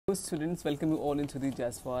Students, welcome you all into the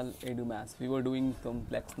Jaswal Edu Maths. We were doing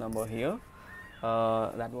complex number here.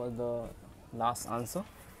 That was the last answer.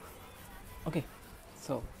 Okay,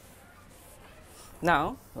 so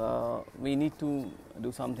now we need to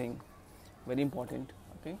do something very important.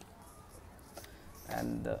 Okay,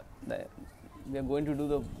 and we are going to do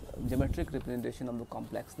the geometric representation of the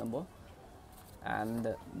complex number. And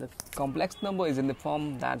the complex number is in the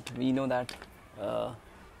form that we know that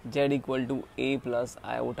z equal to a plus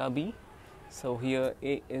iota b. So here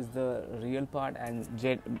a is the real part and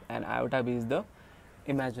z and iota b is the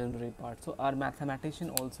imaginary part. So our mathematician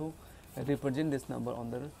also represent this number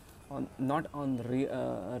not on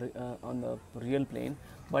the real plane,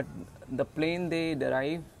 but the plane they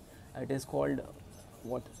derive. It is called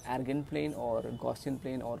what, Argand plane or Gaussian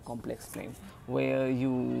plane or complex plane, where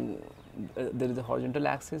there is a horizontal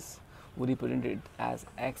axis. We represent it as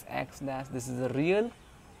x dash. This is a real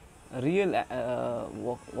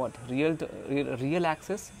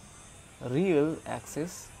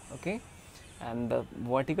axis, okay, and the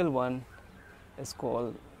vertical one is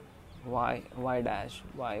called y dash.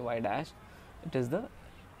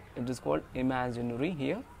 It is called imaginary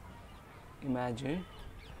here, imaginary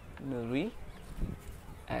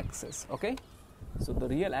axis. Okay, so the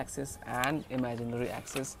real axis and imaginary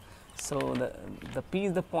axis. So the p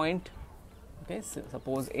is the point. Okay, so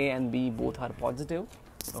suppose a and b both are positive.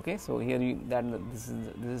 Okay, so here this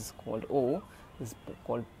is called O, this is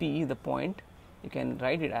called P, the point. You can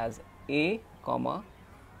write it as A comma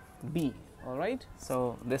B. All right,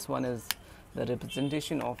 so this one is the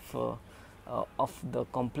representation of the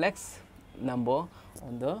complex number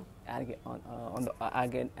on the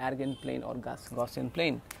Argand plane or Gaussian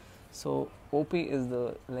plane. So OP is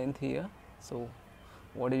the length here. So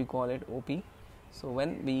what do you call it? OP. So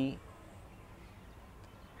when we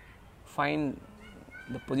find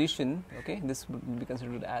the position, okay, this would be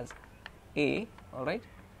considered as A, all right,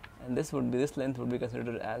 and this length would be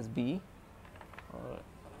considered as B,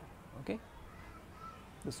 okay,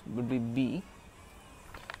 this would be B.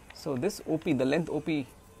 So this OP, the length OP,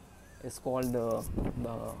 is called the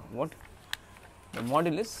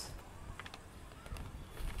modulus.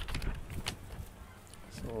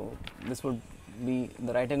 So this would be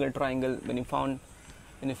the right angle triangle. When you find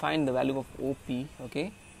the value of OP,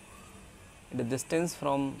 okay, the distance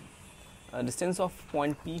of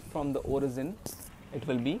point P from the origin, it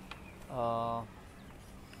will be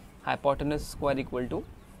hypotenuse square equal to,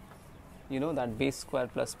 you know, that base square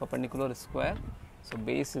plus perpendicular square. So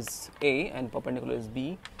base is A and perpendicular is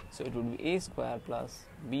B, so it would be A square plus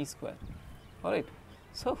B square. All right,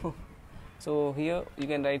 so here you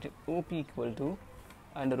can write OP equal to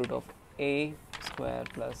under root of A square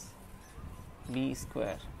plus B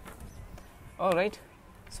square. All right,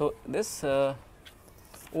 so this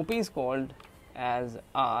OP is called as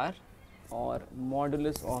R, or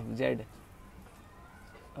modulus of Z.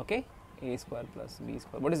 Okay, A square plus B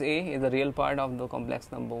square. What is A? Is the real part of the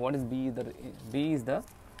complex number. What is B? B is the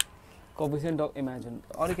coefficient of imaginary,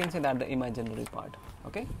 or you can say that the imaginary part.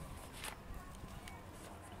 Okay.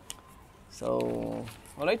 So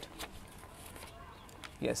all right.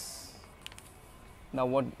 Yes. Now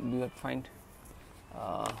what do you find?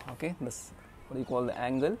 Okay, this, what do you call the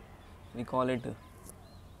angle? We call it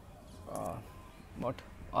what?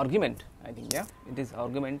 Argument, I think. Yeah, it is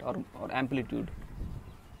argument or amplitude.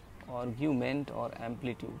 Argument or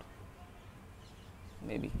amplitude.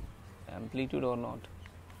 Maybe amplitude or not.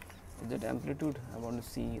 Is it amplitude? I want to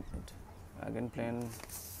see it. Argand plane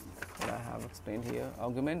that I have explained here.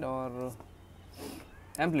 Argument or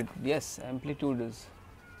amplitude? Yes, amplitude is.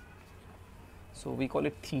 So we call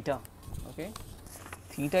it theta. Okay,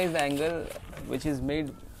 theta is the angle which is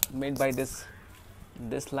made by this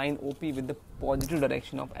line OP with the positive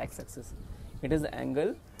direction of x-axis. It is the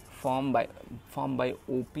angle formed by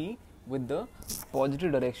OP with the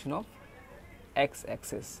positive direction of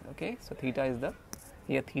x-axis. Okay, so theta is the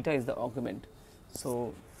argument.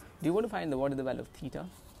 So do you want to find what is the value of theta?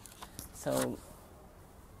 So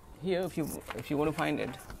here, if you want to find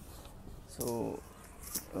it, so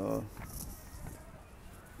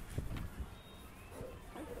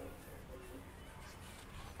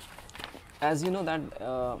as you know that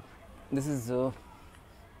this is A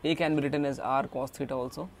can be written as R cos theta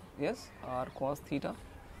also. Yes, R cos theta,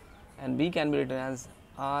 and B can be written as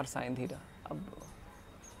R sin theta.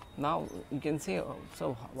 Now you can say,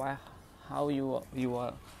 so how you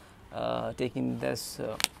are taking this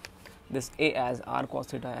A as R cos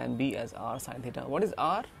theta and B as R sin theta. What is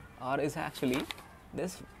R? R is actually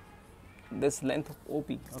this length of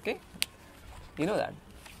OP. Okay, you know that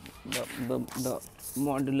the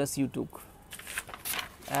modulus you took,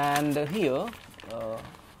 and here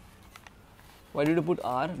Why did you put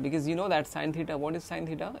r? Because you know that sine theta, what is sine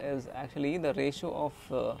theta? Is actually the ratio of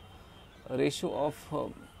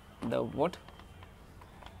the what?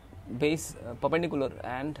 Base, perpendicular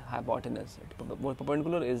and hypotenuse.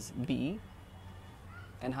 Perpendicular is b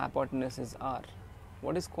and hypotenuse is r.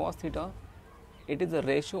 What is cos theta? It is the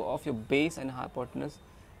ratio of your base and hypotenuse.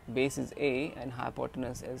 Base is a and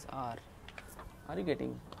hypotenuse is r. Are you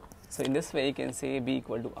getting? So in this way you can say b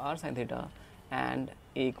equal to r sin theta and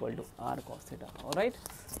a equal to r cos theta. Alright,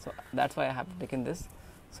 so that's why I have taken this.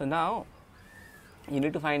 So now you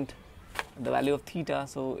need to find the value of theta.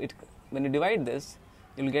 So when you divide this,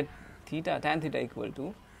 you will get theta, tan theta equal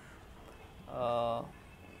to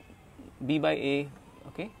b by a.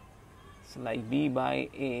 Okay, so like b by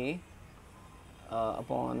a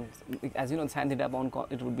upon, as you know, sin theta upon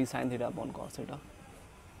it would be sin theta upon cos theta.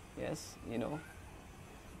 Yes, you know.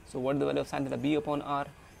 So what is the value of sin theta? B upon r,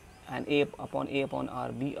 and a upon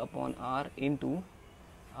r, b upon r into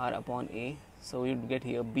r upon a. So you get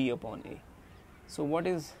here b upon a. So what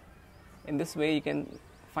is, in this way you can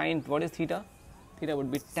find what is theta. Theta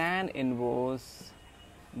would be tan inverse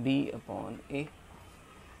b upon a.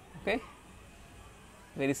 Okay,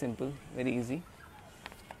 very simple, very easy.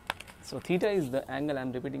 So theta is the angle, I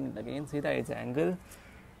am repeating it again, theta is the angle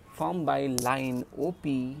formed by line OP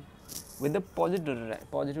with the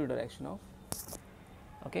positive direction of,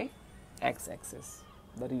 okay, x-axis,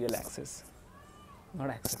 the real axis,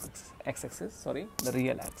 not x-axis, sorry, the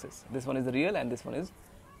real axis. This one is the real and this one is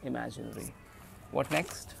imaginary. What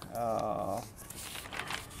next?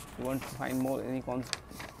 You want to find more any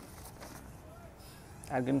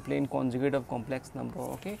eigenplane conjugate of complex number.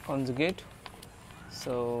 Okay, conjugate.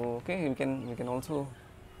 So okay, we can also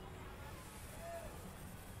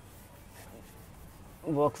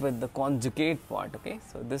work with the conjugate part. Okay,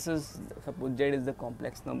 so this is, suppose z is the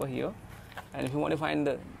complex number here, and if you want to find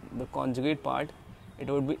the conjugate part, it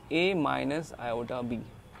would be a minus iota b.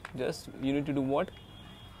 Just you need to do what?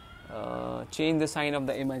 Change the sign of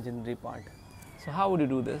the imaginary part. So how would you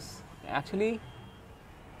do this? Actually,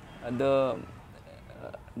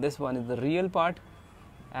 this one is the real part,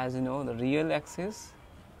 as you know, the real axis,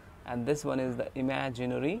 and this one is the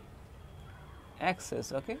imaginary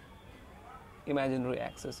axis. Okay, imaginary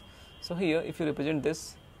axis. So here, if you represent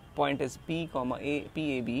this point as p comma a,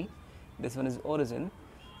 p a b, this one is origin.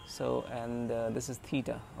 So and this is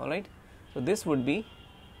theta. All right. So this would be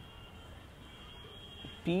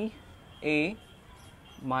p a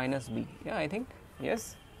minus b. Yeah, I think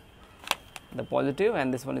yes. The positive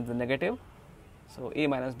and this one is the negative. So a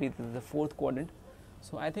minus b, this is the fourth quadrant.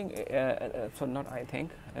 So I think, so not I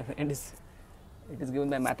think, it is given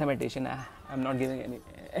by mathematician. I'm not giving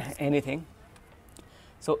anything.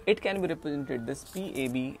 So it can be represented. This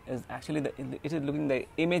PAB is actually it is looking the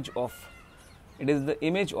image of. It is the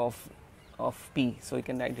image of P. So you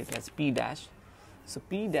can write it as P dash. So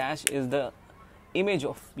P dash is the image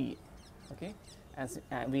of P. Okay, as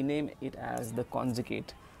we name it as the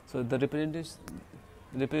conjugate. So the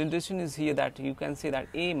representation is here that you can say that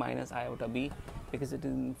A minus iota B, because it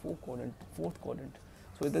is in fourth quadrant.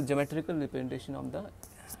 So it's the geometrical representation of the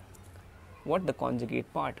the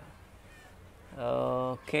conjugate part.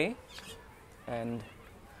 Okay, and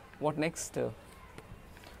what next?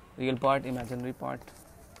 Real part, imaginary part.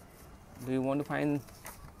 Do you want to find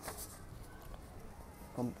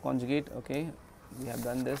conjugate? Okay, we have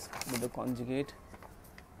done this with the conjugate,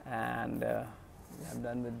 and we have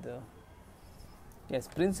done with the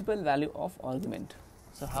principal value of argument.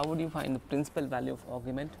 So how would you find the principal value of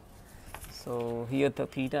argument? So here the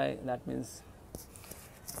theta, that means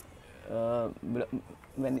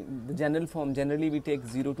when the general form, generally we take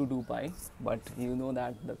 0 to 2 pi, but you know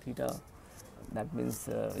that the theta, that means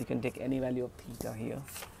you can take any value of theta here.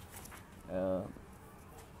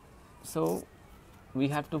 So we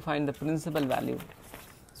have to find the principal value.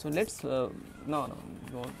 So let's don't.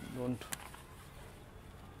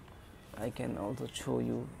 I can also show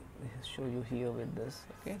you here with this.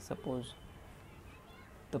 Okay, suppose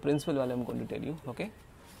the principal value I'm going to tell you. Okay,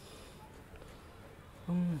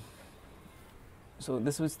 so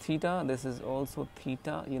this was theta, this is also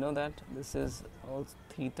theta, you know that this is also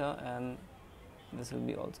theta, and this will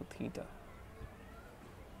be also theta.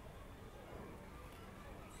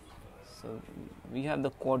 So we have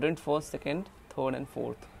the quadrant first, second, third and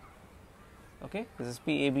fourth. Okay, this is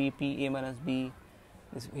PAB, PA minus B.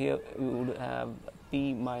 This here you would have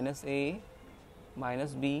P minus A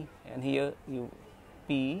minus B, and here you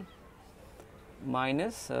P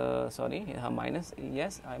minus minus,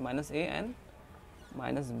 yes, I minus A and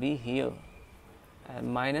minus B here,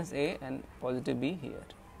 and minus A and positive B here.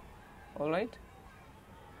 All right,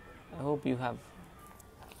 I hope you have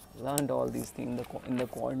learned all these things in the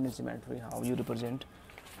coordinate geometry, how you represent.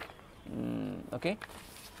 Okay,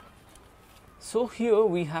 so here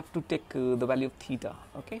we have to take the value of theta.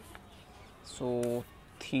 Okay, so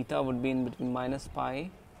theta would be in between minus pi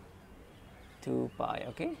to pi.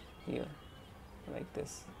 Okay, here like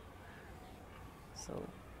this. So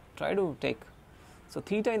try to take, so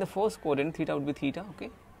theta in the first quadrant, theta would be theta. Okay,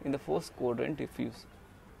 in the first quadrant, if you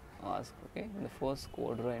ask, okay, in the first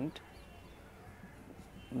quadrant,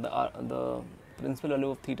 the principal value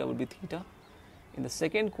of theta would be theta. In the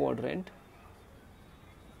second quadrant,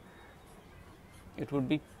 it would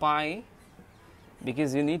be pi,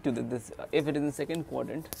 because you need to this if it is in second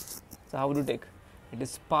quadrant. So how would you take? It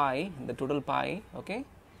is pi, the total pi, okay,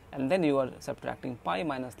 and then you are subtracting pi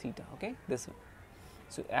minus theta. Okay, this.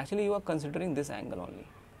 So actually you are considering this angle only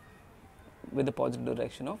with the positive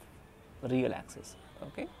direction of real axis.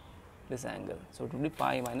 Okay, this angle. So it would be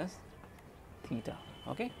pi minus theta.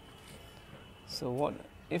 Okay. So what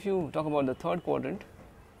if you talk about the third quadrant?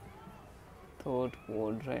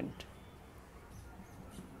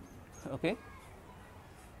 Okay,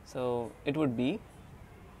 so it would be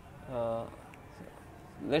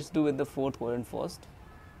let's do with the fourth quadrant first.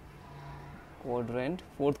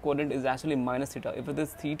 Fourth quadrant is actually minus theta. If it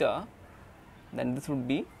is theta, then this would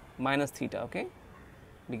be minus theta. Okay,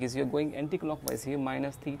 because you are going anti-clockwise here,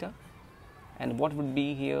 minus theta. And what would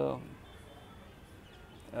be here?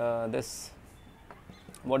 This.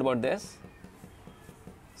 What about this?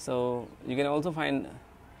 So you can also find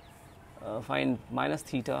minus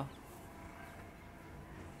theta.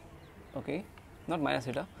 Okay, not minus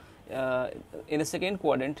theta. In the second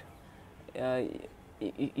quadrant,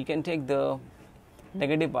 you can take the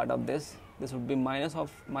negative part of this. This would be minus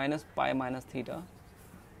pi minus theta.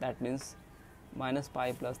 That means minus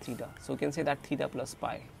pi plus theta. So you can say that theta plus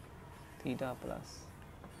pi. Theta plus,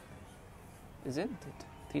 isn't it?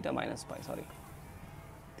 Theta minus pi, sorry.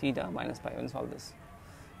 Theta minus pi, when solve this.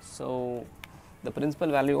 So the principal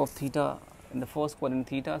value of theta in the first quadrant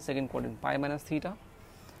theta, second quadrant pi minus theta,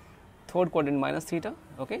 third quadrant minus theta.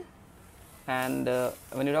 Okay, and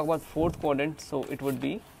when you talk about fourth quadrant, so it would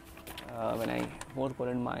be fourth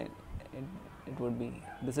quadrant it would be,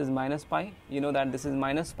 this is minus pi. You know that this is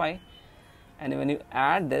minus pi, and when you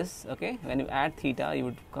add this, okay, when you add theta, you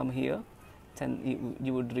would come here, then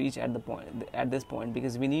you would reach at the point, at this point,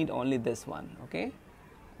 because we need only this one. Okay,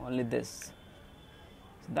 only this.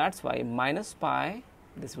 So that's why minus pi,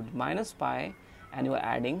 this would be minus pi, and you are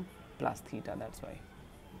adding plus theta. That's why.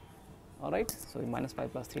 All right, so minus pi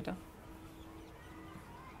plus theta.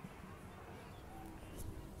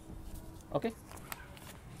 Okay,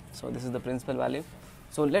 so this is the principal value.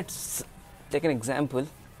 So let's take an example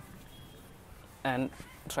and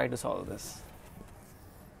try to solve this.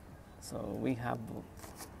 So we have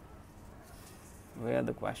where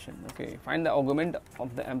the question, okay, find the argument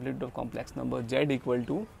of the amplitude of complex number z equal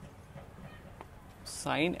to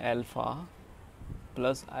sine alpha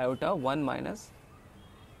plus iota 1 minus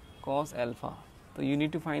cos alpha. So you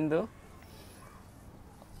need to find the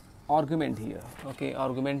argument here. Okay,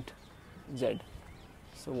 argument z.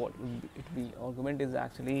 So what would it be? Argument is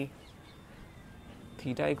actually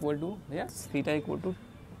theta equal to, yes, theta equal to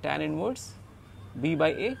tan inverse b by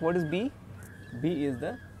a. What is b? B is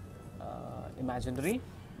the imaginary,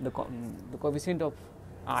 the coefficient of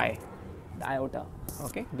I, the iota.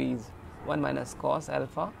 Okay, b is 1 minus cos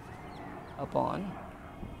alpha upon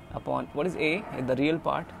what is a? The real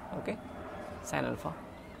part. Okay, sin alpha.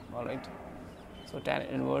 All right. So tan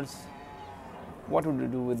inverse. What would you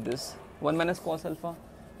do with this? 1 minus cos alpha.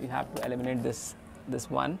 You have to eliminate this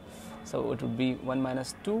 1. So it would be 1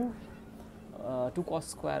 minus 2 cos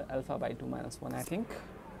square alpha by 2 minus 1, I think.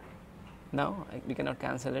 Now we cannot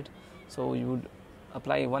cancel it. So you would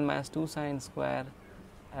apply 1 minus 2 sine square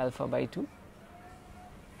alpha by 2.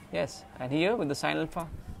 Yes, and here with the sine alpha,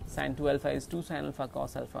 sine 2 alpha is 2 sine alpha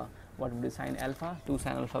cos alpha. What would be sine alpha? 2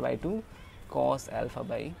 sine alpha by 2 cos alpha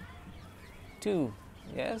by 2.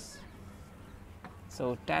 Yes.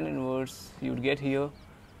 So tan inverse, you would get here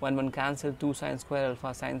 1 cancel, 2 sine square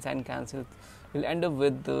alpha, sine cancel. You'll end up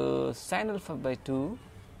with the sine alpha by 2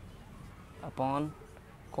 upon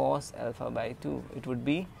cos alpha by 2. It would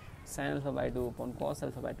be sine alpha by 2 upon cos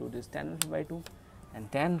alpha by 2. It is tan alpha by 2,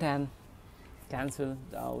 and tan cancel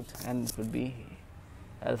out, and it would be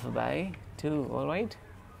alpha by 2. All right.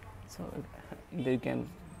 So either you can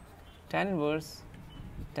tan inverse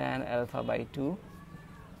tan alpha by 2.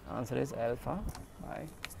 Answer is alpha by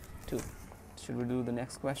 2. Should we do the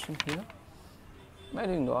next question here? Am I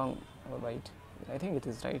doing wrong or right? I think it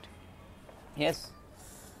is right. Yes.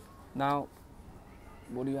 Now,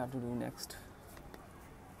 what do you have to do next?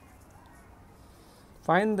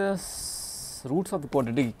 Find the roots of the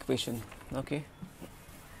quadratic equation. Okay,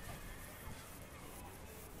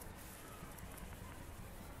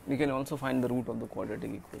 we can also find the root of the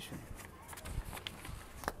quadratic equation.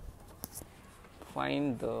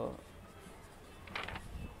 Find the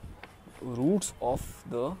roots of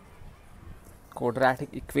the quadratic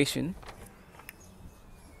equation.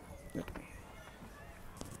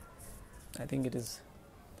 I think it is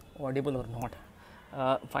audible or not.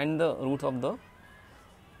 Find the root of the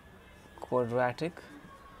quadratic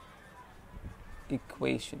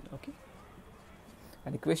equation. Okay,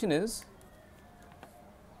 and equation is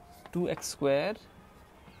 2x square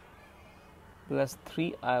plus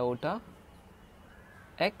 3 iota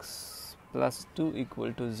x plus 2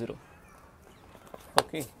 equal to 0.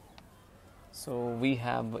 Okay, so we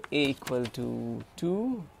have a equal to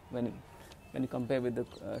 2 when you compare with the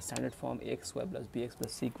standard form ax square plus bx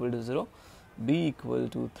plus c equal to 0, b equal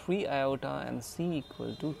to 3 iota and c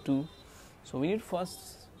equal to 2. So we need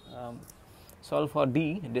first solve for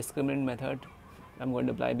d, discriminant method. I'm going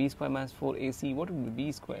to apply b square minus 4ac. What would be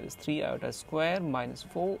b square? Is 3 iota square minus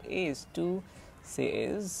 4a is 2, c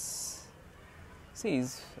is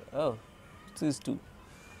 2.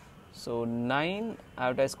 So 9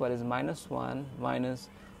 iota square is minus 1 minus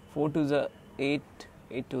 4 to the 8,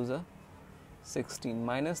 8 to the 16,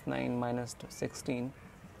 minus 9 minus 16,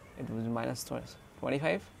 it will be minus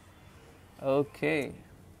 25. Okay,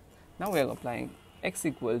 now we are applying x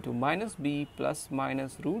equal to minus b plus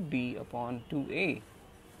minus root d upon 2a.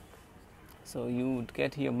 So you would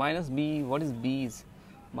get here minus b. What is b? Is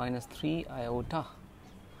minus 3 iota.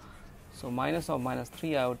 So minus of minus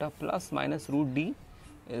 3 iota plus minus root d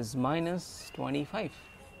is minus 25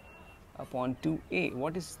 upon 2a.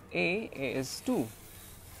 What is a? A is 2.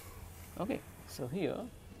 Okay, so here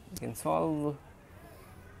you can solve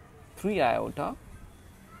 3 iota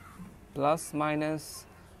plus minus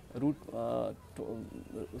root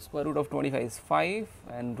square root of 25 is 5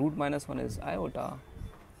 and root minus 1 is iota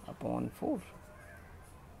upon 4.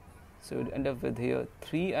 So you end up with here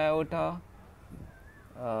 3 iota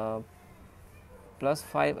plus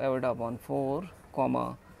 5 iota upon 4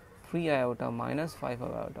 comma 3 iota minus 5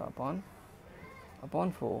 iota upon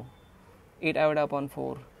 4, 8 iota upon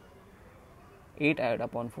 4, 8 iota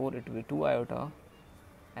upon 4 it will be 2 iota,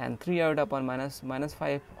 and 3 iota upon minus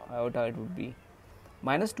 5 iota it would be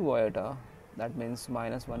minus 2 iota, that means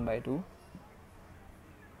minus 1 by 2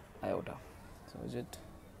 iota. So is it,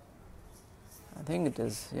 I think it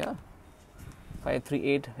is, yeah, 5, 3,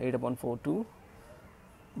 8, 8 upon 4, 2,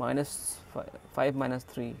 minus 5 minus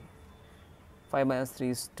 3, 5 minus 3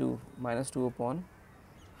 is 2, minus 2 upon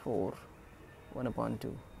 4, 1 upon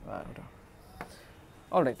 2 iota.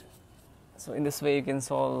 Alright, so in this way you can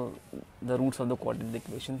solve the roots of the quadratic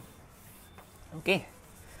equation. Okay,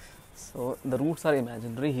 so the roots are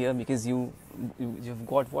imaginary here because you've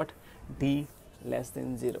got what, d less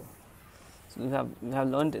than 0. So you have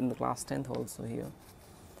learned in the class 10th also here.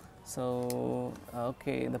 So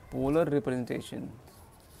okay, the polar representation.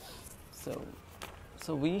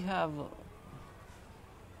 So we have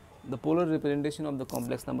the polar representation of the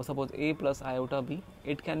complex number. Suppose a plus iota b,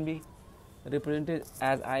 it can be represented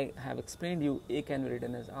as I have explained you. A can be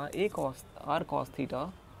written as r cos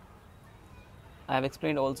theta. I have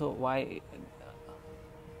explained also why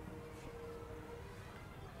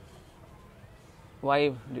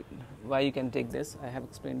you can take this. I have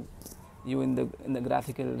explained you in the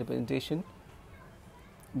graphical representation.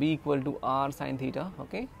 B equal to r sin theta.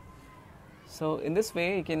 Okay, so in this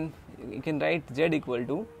way you can write z equal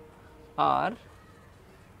to r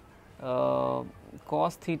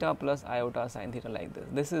cos theta plus iota sin theta, like this.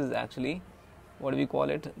 This is actually what we call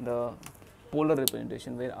it, the polar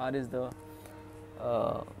representation, where r is the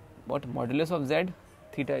what modulus of z,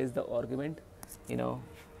 theta is the argument,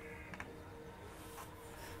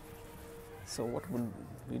 So what would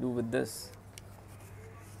we do with this?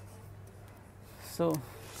 So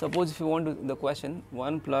suppose if you want to, the question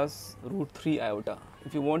 1 plus root 3 iota,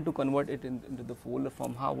 if you want to convert it into the polar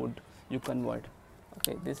form, how would you convert?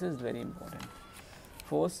 Okay, this is very important.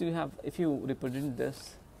 First you have, if you represent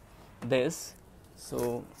this,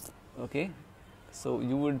 so okay, so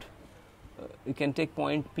you would you can take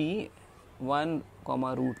point P 1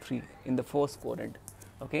 comma root 3 in the first quadrant.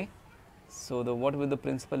 Okay, so what will the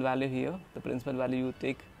principal value here? The principal value you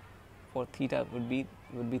take for theta would be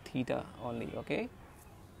theta only. Okay,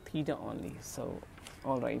 theta only. So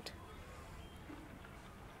all right,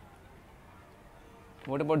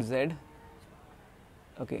 what about z?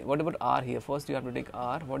 Okay, what about r here? First you have to take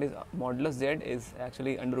r. What is modulus z? Is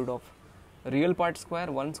actually under root of real part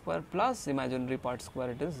square 1 square plus imaginary part square,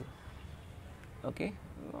 it is okay,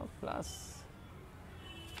 plus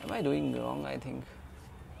Am I doing wrong? I think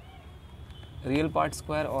real part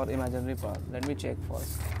square or imaginary part. Let me check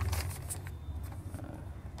first.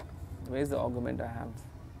 Where is the argument? I have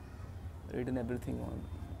written everything on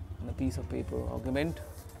a piece of paper. Argument.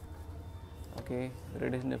 Okay,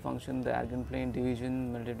 reduction function, the eigenplane,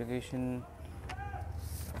 division, multiplication.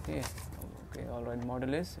 Okay, okay, all right.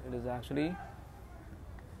 Modulus. It is actually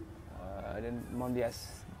I didn't want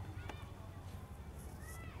yes.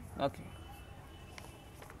 Okay.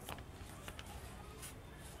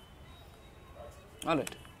 All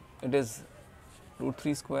right. It is root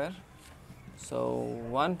 3 square. So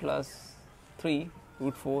 1 plus 3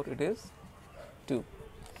 root 4. It is 2.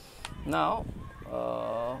 Now,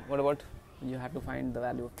 what about? You have to find the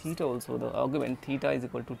value of theta also. The argument theta is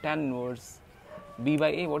equal to tan inverse b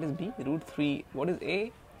by a. What is b? Root 3. What is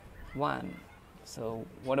a? 1. So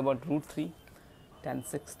what about root 3? Tan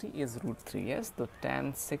 60 is root 3. Yes, the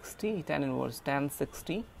tan 60, tan inverse tan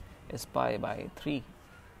 60 is pi by 3.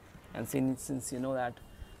 And since you know that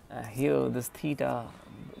here this theta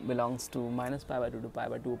belongs to minus pi by 2 to pi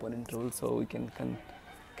by 2 upon interval, so we can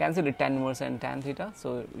cancel it, tan inverse and tan theta.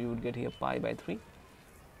 So you would get here pi by 3.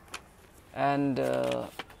 And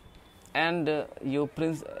your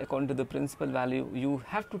according to the principal value, you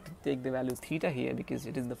have to take the value theta here because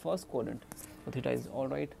it is the first quadrant. So theta is all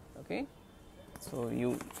right. Okay. So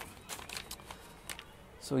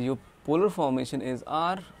your polar formation is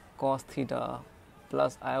r cos theta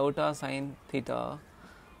plus iota sin theta,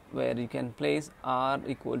 where you can place r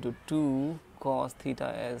equal to 2 cos theta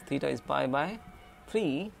as theta is pi by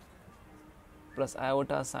 3 plus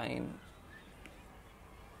iota sin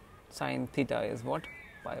theta is what?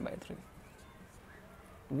 Pi by 3.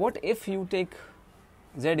 What if you take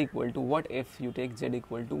z equal to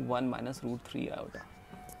 1 minus root 3 iota?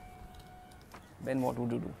 Then what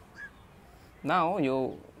would you do? Now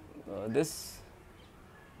this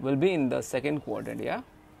will be in the second quadrant, yeah?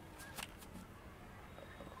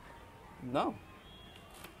 No,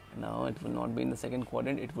 it will not be in the second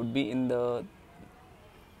quadrant. It would be in the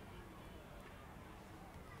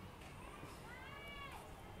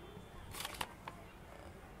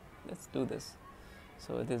let's do this.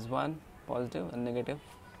 So it is 1 positive and negative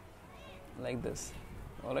like this.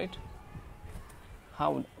 All right.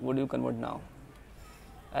 How would you convert now?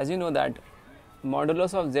 As you know that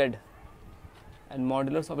modulus of z and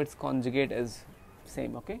modulus of its conjugate is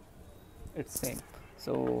same. Okay, it's same.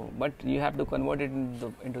 So but you have to convert it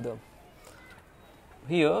into the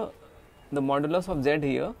here the modulus of z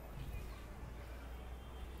here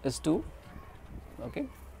is 2. Okay,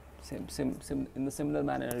 same in the similar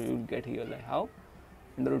manner you will get here, like how?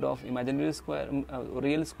 Under root of imaginary square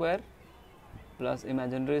real square plus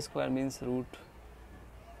imaginary square means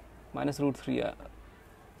minus root 3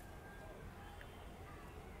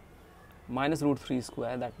 minus root 3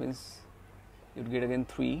 square, that means you get again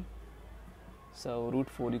 3. So root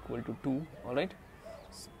 4 equal to 2. All right.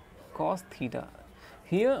 Cos theta.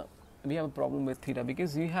 Here we have a problem with theta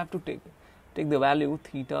because you have to take the value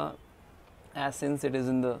theta, as since it is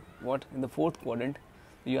in the in the fourth quadrant,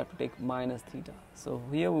 you have to take minus theta. So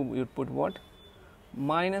here we would put what?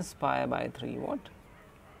 Minus pi by 3. What?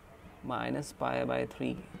 Minus pi by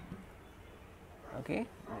 3. Okay,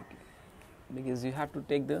 because you have to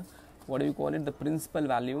take the the principal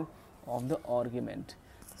value of the argument.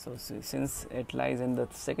 So since it lies in the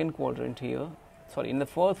second quadrant here, in the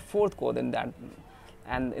fourth quadrant, that,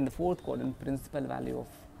 and in the fourth quadrant principal value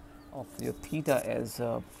of your theta is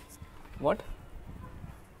what?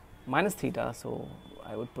 Minus theta. So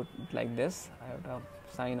I would put it like this. I would have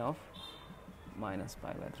sine of minus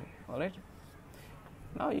pi by 3. All right.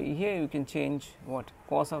 Now here you can change what?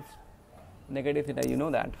 Cos of negative theta. You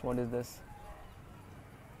know that. What is this?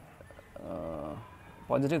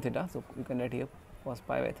 Positive theta. So you can write here cos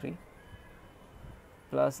pi by 3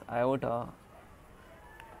 plus iota.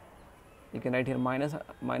 You can write here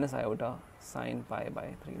minus iota sine pi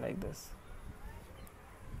by 3 like this,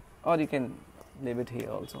 or you can leave it here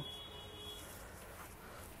also.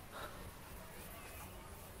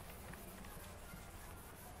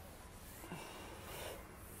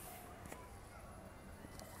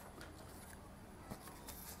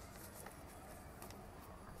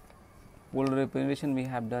 Polar representation we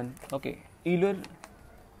have done. Okay, Euler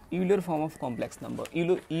form of complex number.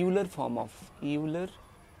 Euler form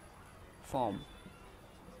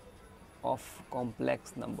of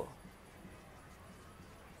complex number.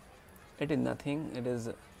 It is nothing. It is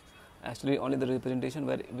actually only the representation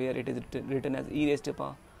where it is written as e raised to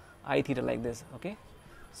power I theta like this. Okay,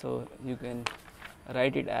 so you can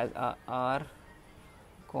write it as r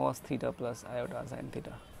cos theta plus iota sin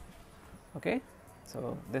theta. Okay,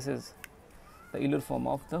 so this is the Euler form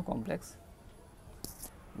of the complex,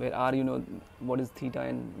 where r, you know what is theta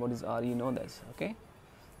and what is r, you know this. Okay,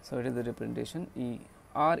 so it is the representation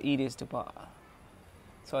r e raised to power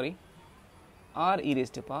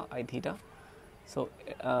I theta. So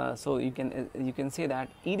so you can say that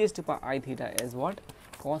e raised to power I theta is what?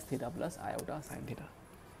 Cos theta plus iota sin theta.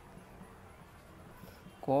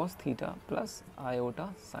 Cos theta plus iota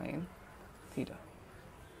sin theta.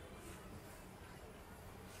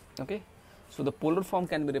 Okay, so the polar form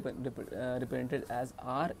can be represented as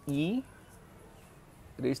r e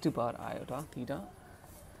raised to power iota theta.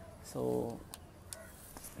 So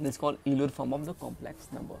this is called Euler form of the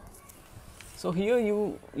complex number. So here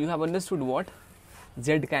you have understood what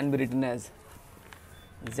z can be written as.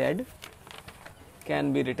 Z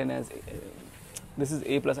can be written as this is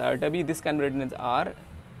a plus iota b. This can be written as r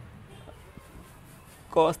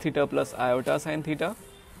cos theta plus iota sin theta,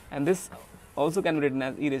 and this also can be written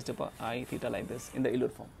as e raised to power I theta, like this in the Euler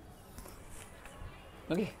form.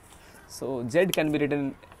 Okay, so z can be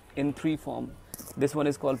written in three form. This one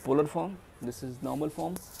is called polar form, this is normal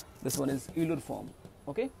form, this one is Euler form.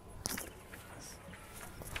 Okay,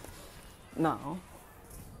 now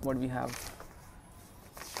what we have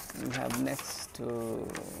next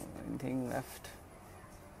anything left.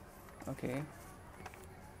 Okay,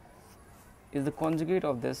 is the conjugate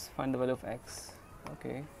of this, find the value of x.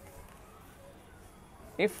 Okay,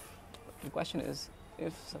 if the question is,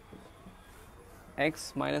 if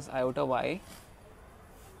x minus iota y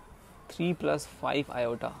 3 plus 5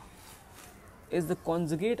 iota is the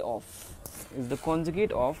conjugate of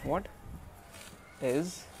what?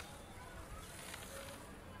 Is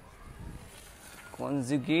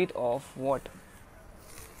conjugate of what?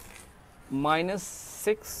 Minus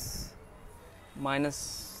 6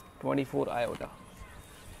 minus 24 iota.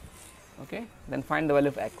 Okay, then find the value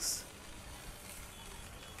of x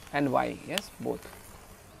and y. Yes, both.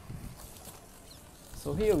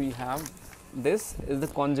 So here we have, this is the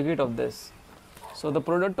conjugate of this. So the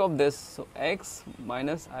product of this, so x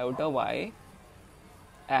minus iota y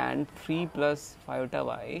and 3 plus 5 iota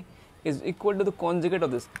y is equal to the conjugate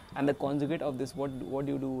of this. And the conjugate of this, what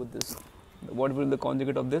do you do with this? What will the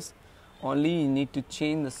conjugate of this? Only you need to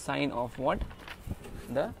change the sign of what?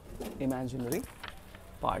 The imaginary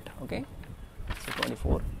part. Okay, so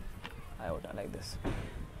 24 iota, like this.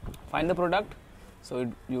 Find the product.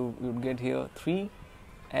 So you get here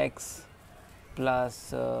 3x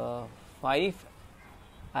plus 5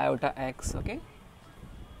 iota x, okay,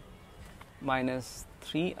 minus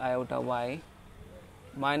 3 iota y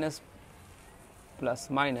minus plus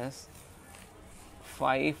minus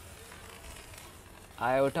 5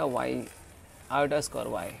 iota y, iota square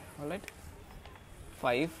y. All right,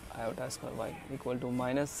 5 iota square y equal to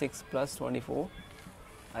minus 6 plus 24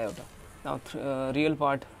 iota. Now real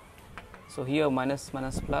part, so here minus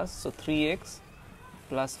plus, so 3x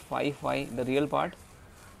plus 5y, the real part.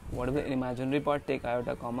 What is the imaginary part? Take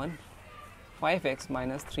iota common, 5x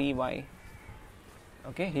minus 3y.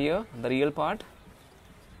 Okay, here the real part,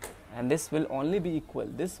 and this will only be equal.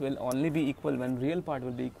 This will only be equal when real part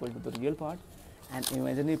will be equal to the real part, and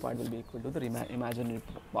imaginary part will be equal to the imaginary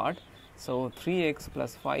part. So 3x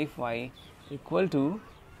plus 5y equal to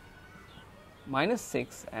minus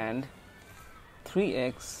 6 and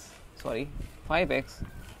 5x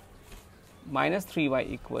minus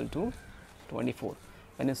 3y equal to 24.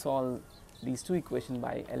 When you solve these two equations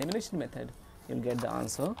by elimination method, you'll get the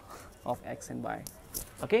answer of x and y.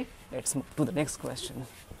 Okay, let's move to the next question.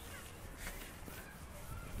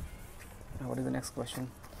 Now, what is the next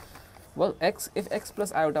question? Well, if x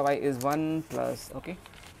plus iota y is 1 plus, okay,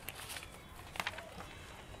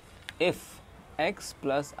 if x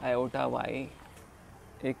plus iota y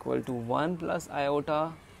equal to 1 plus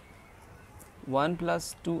iota, 1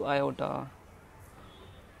 plus 2 iota,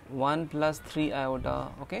 1 plus 3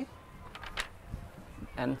 iota, okay,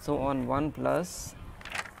 and so on, 1 plus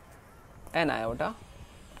n iota.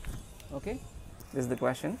 Okay, this is the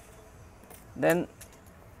question. Then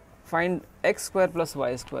find x square plus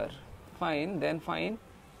y square. Find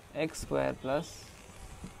x square plus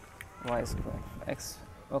y square. X,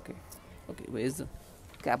 okay, where is the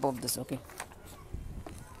cap of this? Okay,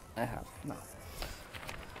 I have now.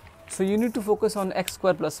 So you need to focus on x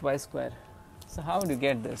square plus y square. So how do you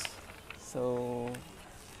get this? So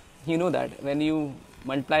you know that when you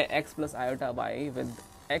multiply x plus iota y with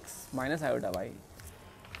x minus iota y,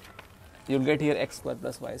 you'll get here x square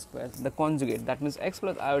plus y square, the conjugate. That means x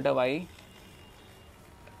plus iota y,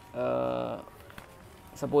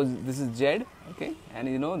 suppose this is z, okay, and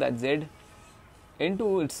you know that z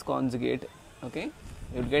into its conjugate, okay,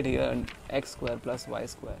 you'll get here x square plus y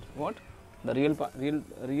square. What? the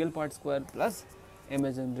real part square plus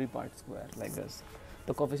imaginary part square, like this,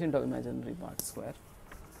 the coefficient of imaginary part square.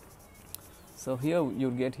 So here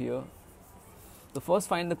you get here, the first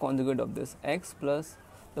find the conjugate of this, x plus,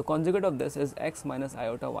 the conjugate of this is x minus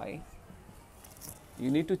iota y. You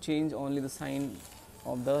need to change only the sign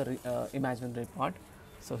of the imaginary part.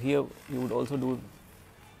 So here you would also do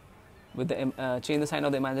with the change the sign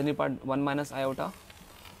of the imaginary part, 1 minus iota,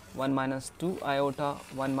 1 minus 2 iota,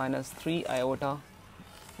 1 minus 3 iota,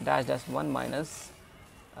 dash dash 1 minus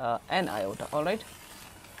n iota. All right.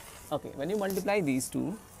 Okay. When you multiply these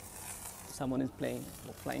two, someone is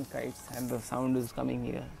flying kites and the sound is coming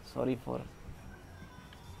here. Sorry for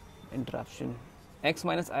interruption. X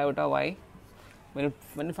minus iota y. When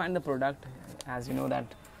you find the product, as you know that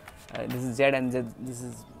this is z and z, this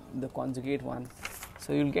is the conjugate one.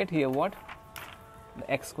 So you'll get here what?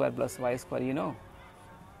 The x square plus y square, you know.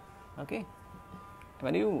 Okay.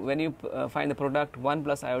 When you find the product 1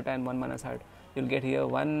 plus iota and 1 minus iota, you'll get here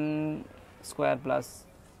 1 square plus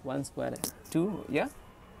 1 square 2. Yeah.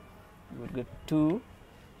 You will get 2.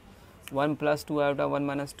 1 plus 2 iota, 1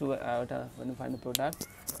 minus 2 iota. When you find the product,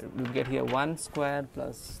 you get here 1 square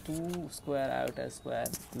plus 2 square iota square.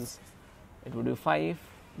 This, it would be 5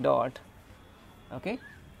 dot. Okay.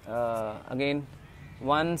 Again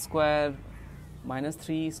 1 square minus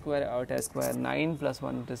 3 square iota square, 9 plus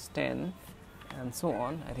 1 is 10, and so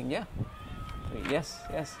on. I think, yeah. Yes.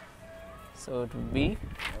 So it would be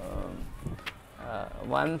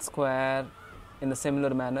 1 square in the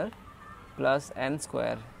similar manner plus n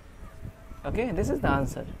square. Okay, this is the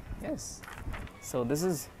answer. Yes. So this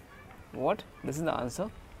is what? This is the answer.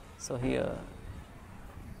 So here,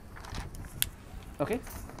 okay,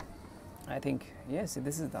 I think, yes,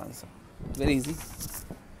 this is the answer. Very easy.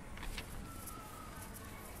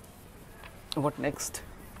 What next?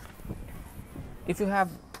 If you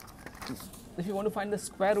want to find the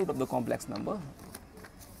square root of the complex number,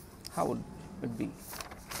 how would it be?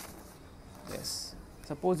 Yes.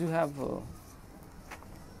 Suppose you have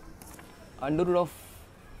under root of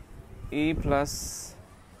a plus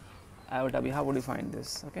iota b. How would you find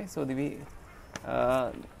this? Okay. So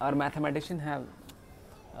our mathematician have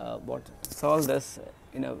solve this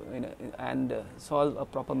and solve a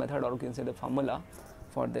proper method, or you can say the formula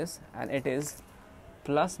for this, and it is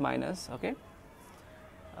plus minus, okay,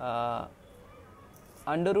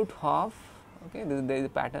 under root of, okay, there is a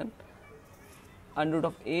pattern, under root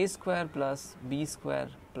of a square plus b square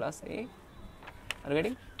plus a, are you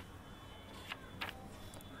getting,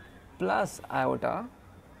 plus iota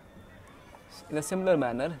in a similar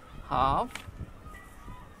manner, half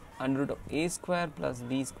under root of a square plus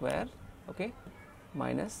b square, okay,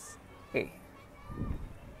 minus a,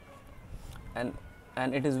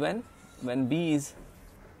 and it is when b is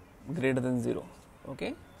greater than 0,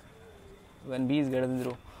 okay, when b is greater than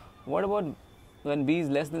 0. What about when b is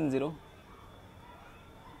less than 0?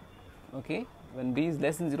 Okay, when b is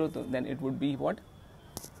less than 0, then it would be what?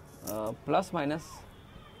 Plus minus.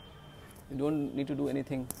 You don't need to do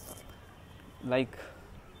anything, like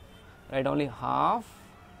write only half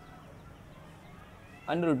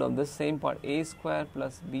under root of this same part, a square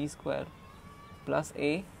plus b square plus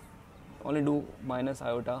a, only do minus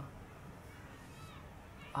iota,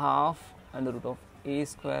 half under root of a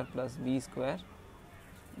square plus b square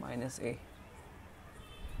minus a.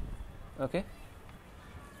 Okay.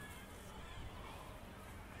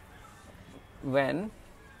 When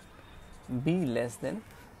b less than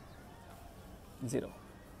 0.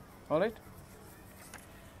 All right.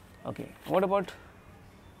 Okay. What about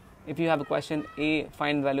if you have a question, a,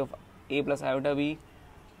 find value of a plus iota b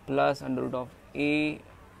plus under root of a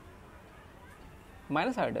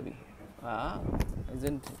minus iota b.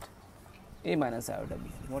 Isn't it? A minus iota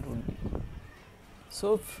b. What would be?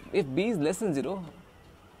 So if b is less than 0,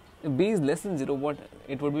 what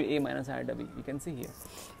it would be? A minus iota b. You can see here.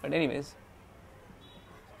 But anyways,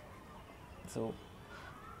 so,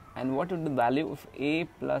 and what would the value of a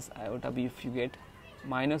plus iota b if you get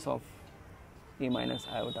minus of a minus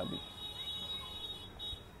iota b?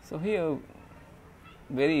 So here,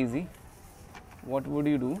 very easy. What would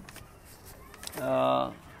you do?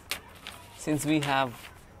 Since we have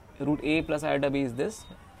root a plus iota b is this,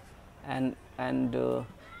 and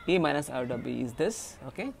a minus iota b is this,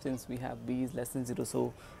 okay, since we have b is less than 0,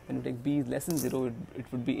 so when you take b is less than 0,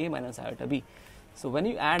 it would be a minus iota b. So when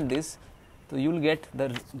you add this, so you will get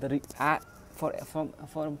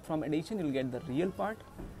from addition you will get the real part,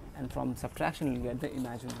 and from subtraction you will get the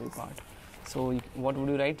imaginary part. So what would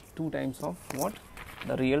you write? 2 times of what?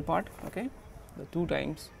 The real part, okay, the 2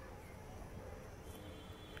 times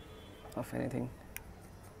of anything.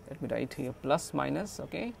 Let me write here plus minus,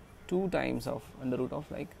 okay, 2 times of under root of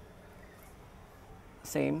like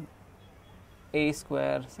same a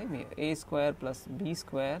square, same here, a square plus b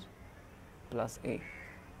square plus a,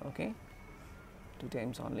 okay, 2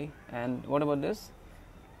 times only. And what about this?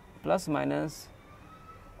 Plus minus,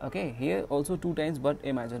 okay, here also 2 times but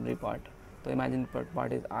imaginary part. So imaginary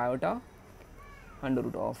part is iota under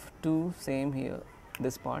root of 2, same here,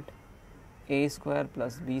 this part, a square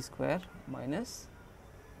plus b square minus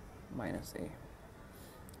a.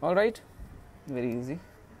 All right, very easy,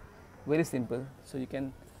 very simple. So you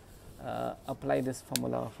can apply this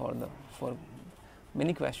formula for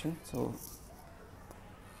many questions. So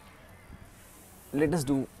let us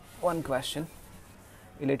do one question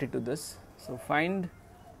related to this. So find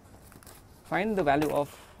the value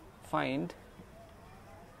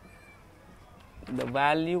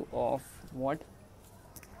of what?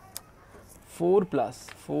 4 plus,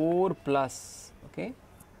 okay,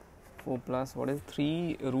 4 plus what is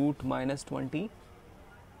 3 root minus 20,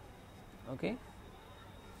 okay,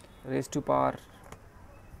 raised to power,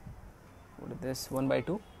 what is this, 1 by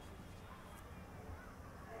 2,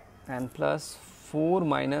 and plus 4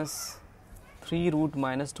 minus 3 root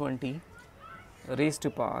minus 20 raised to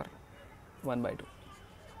power 1 by 2.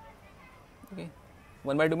 Okay,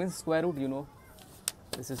 1 by 2 means square root, you know,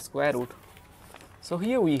 this is square root. So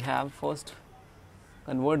here we have, first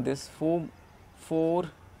convert this 4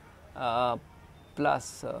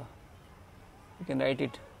 plus, you can write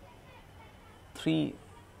it 3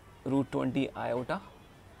 root 20 iota,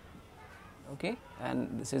 okay,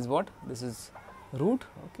 and this is what? This is root,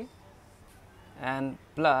 okay, and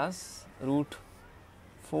plus root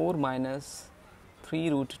 4 minus 3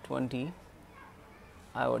 root 20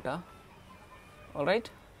 iota. All right,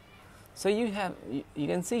 so you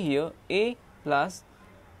can see here a plus,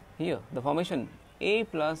 here the formation a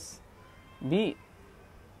plus b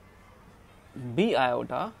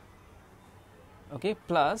iota, okay,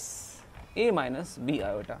 plus a minus b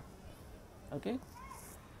iota, okay.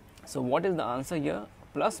 So what is the answer here?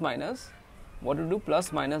 Plus minus, what to do?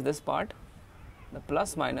 Plus minus this part, the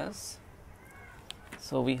plus minus,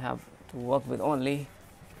 so we have to work with only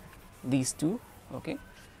these two, okay.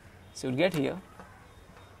 So you get here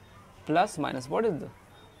plus minus, what is the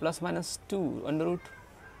plus minus 2 under root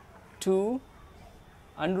 2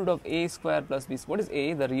 under root of a square plus b. What is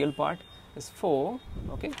a? The real part is 4,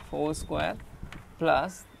 okay, 4 square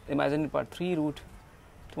plus imaginary part 3 root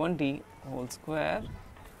 20 whole square,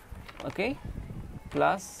 okay,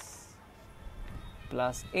 plus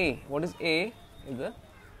a. What is a? Is the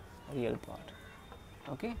real part,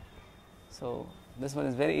 okay. So this one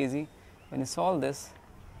is very easy. When you solve this,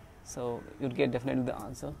 so you'll get definitely the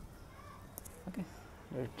answer, okay.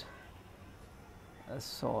 Let's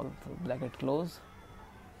solve, bracket close.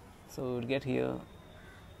 So you'll get here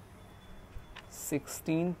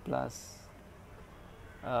 16 plus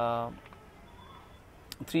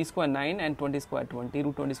 3 square 9 and 20 square 20,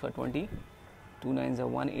 root 20 square 20, 2 9s are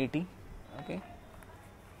 180, okay,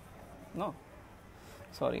 no,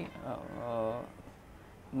 sorry,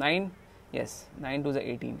 9, yes, 9 2s are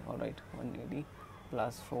 18, all right, 180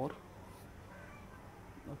 plus 4,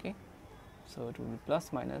 okay. So it will be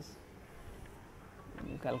plus minus,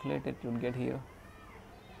 when you calculate it, you will get here,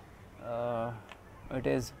 it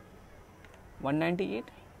is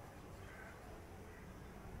 198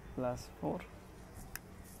 plus 4.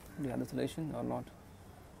 Do you have the solution or not?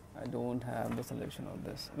 I don't have the solution of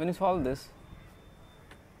this. When you solve this,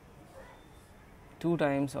 2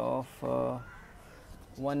 times of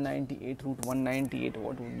 198 root 198,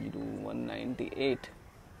 what would you do? 198,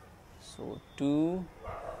 so 2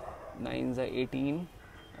 9s are 18,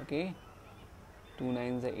 okay, 2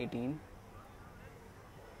 9s are 18,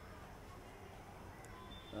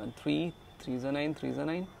 and 3 3s are 9, 3s are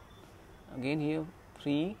 9, again here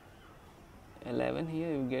 3 11,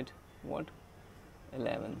 here you get what?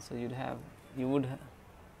 11. So you would have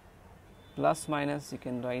plus minus, you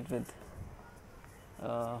can write with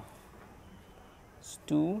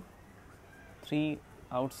 2 3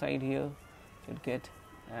 outside here, you'd get,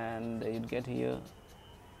 and you'd get here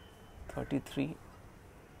 33,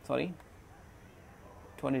 sorry,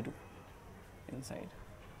 22 inside,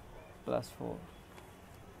 plus 4.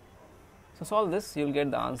 So solve this, you'll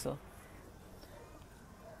get the answer.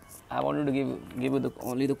 I wanted to give you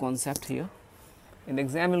only the concept here. In the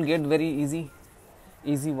exam, you'll get very easy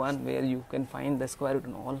one where you can find the square root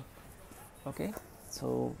and all. Okay,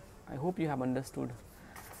 so I hope you have understood.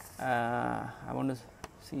 I want to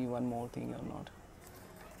see one more thing or not.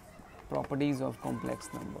 Properties of complex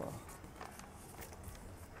number.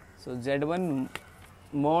 So Z1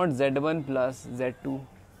 mod Z1 plus Z2,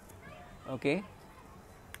 okay,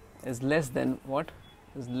 is less than what?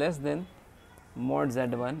 is less than mod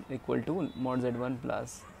z1 equal to mod z1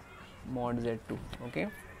 plus mod z2. Okay,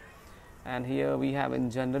 and here we have in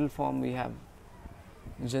general form, we have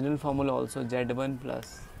general formula also z1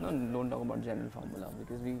 plus, no, don't talk about general formula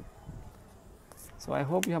because we, so I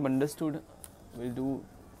hope you have understood. We'll do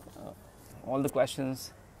all the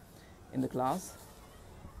questions in the class.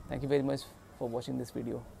 Thank you very much for watching this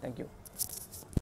video. Thank you.